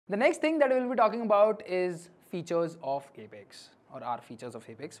The next thing that we'll be talking about is features of Apex, or our features of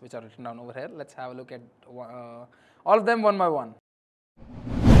Apex, which are written down over here. Let's have a look at all of them one by one.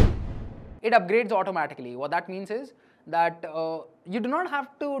 It upgrades automatically. What that means is that you do not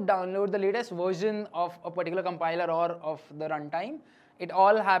have to download the latest version of a particular compiler or of the runtime. It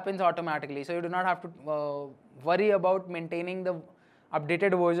all happens automatically. So you do not have to worry about maintaining the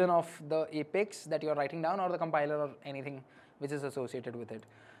updated version of the Apex that you're writing down, or the compiler, or anything which is associated with it.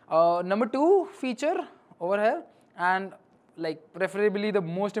 Number 2 feature over here, and like preferably the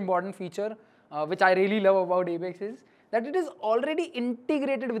most important feature, which I really love about Apex, is that it is already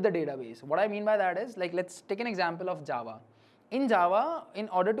integrated with the database. What I mean by that is, like, let's take an example of Java. In Java, in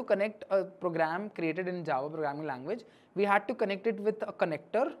order to connect a program created in Java programming language, we had to connect it with a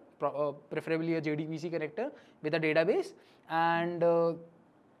connector, preferably a JDBC connector with a database, and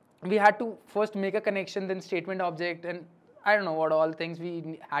we had to first make a connection, then statement object, and I don't know what all things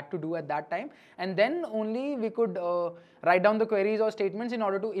we had to do at that time, and then only we could write down the queries or statements in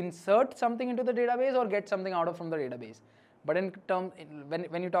order to insert something into the database or get something out of from the database. But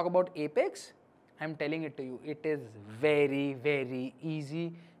when you talk about Apex, I'm telling it to you, it is very, very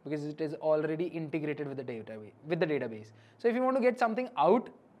easy, because it is already integrated with the database. So if you want to get something out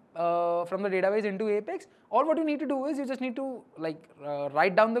from the database into Apex, all what you need to do is you just need to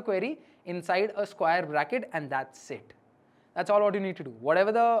write down the query inside a square bracket, and that's it. That's all what you need to do.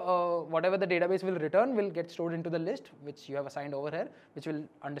 Whatever the database will return will get stored into the list which you have assigned over here, which we'll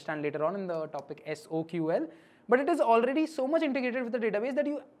understand later on in the topic SOQL. But it is already so much integrated with the database that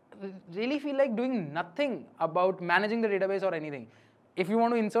you really feel like doing nothing about managing the database or anything. If you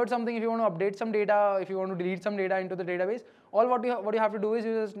want to insert something, if you want to update some data, if you want to delete some data into the database, all what you have to do is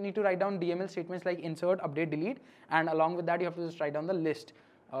you just need to write down DML statements like insert, update, delete, and along with that you have to just write down the list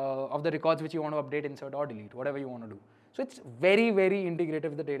of the records which you want to update, insert, or delete, whatever you want to do. So it's very, very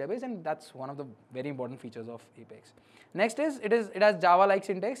integrated with the database, and that's one of the very important features of Apex. Next is it has Java-like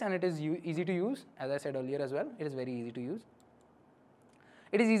syntax, and it is easy to use, as I said earlier as well. It is very easy to use.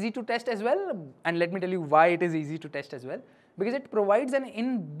 It is easy to test as well, and let me tell you why it is easy to test as well. Because it provides an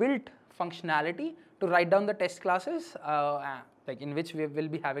inbuilt functionality to write down the test classes, in which we will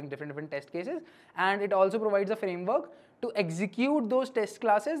be having different test cases, and it also provides a framework to execute those test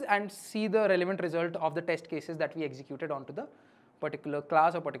classes and see the relevant result of the test cases that we executed onto the particular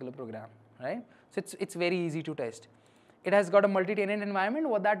class or particular program, right? So it's very easy to test. It has got a multi-tenant environment.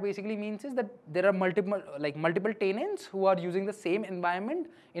 What that basically means is that there are multiple tenants who are using the same environment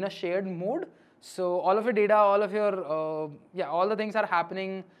in a shared mode. So all of your data, all of your all the things are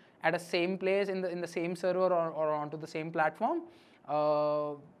happening at a same place in the same server or onto the same platform.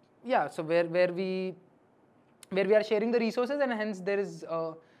 So where we are sharing the resources, and hence there is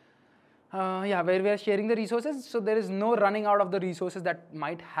where we are sharing the resources, so there is no running out of the resources that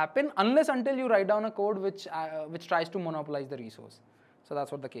might happen unless until you write down a code which tries to monopolize the resource. So that's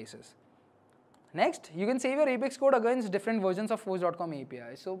what the case is. Next, you can save your Apex code against different versions of Force.com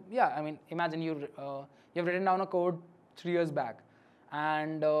API. So yeah, I mean, imagine you've written down a code 3 years back,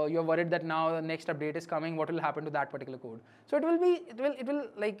 and you're worried that now the next update is coming. What will happen to that particular code? So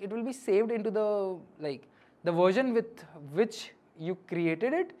it will be saved into the version with which you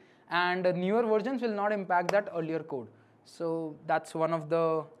created it, and newer versions will not impact that earlier code. So that's one of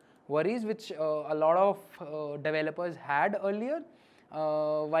the worries which a lot of developers had earlier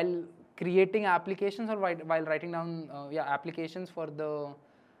while creating applications or while writing down applications for the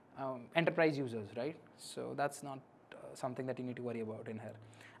enterprise users, right? So that's not something that you need to worry about in here.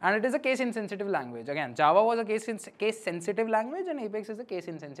 And it is a case-insensitive language. Again, Java was a case-sensitive language, and Apex is a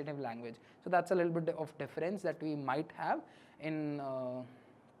case-insensitive language. So that's a little bit of difference that we might have in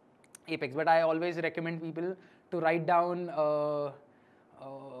Apex. But I always recommend people to write down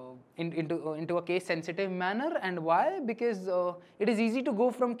into a case-sensitive manner. And why? Because it is easy to go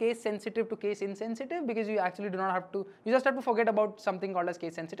from case-sensitive to case-insensitive, because you actually do not have to, you just have to forget about something called as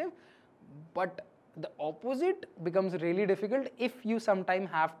case-sensitive. But the opposite becomes really difficult if you sometime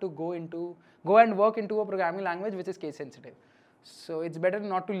have to go and work into a programming language which is case-sensitive. So it's better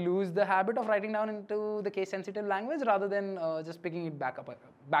not to lose the habit of writing down into the case-sensitive language rather than just picking it back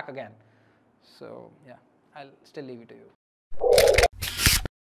again. So yeah, I'll still leave it to you.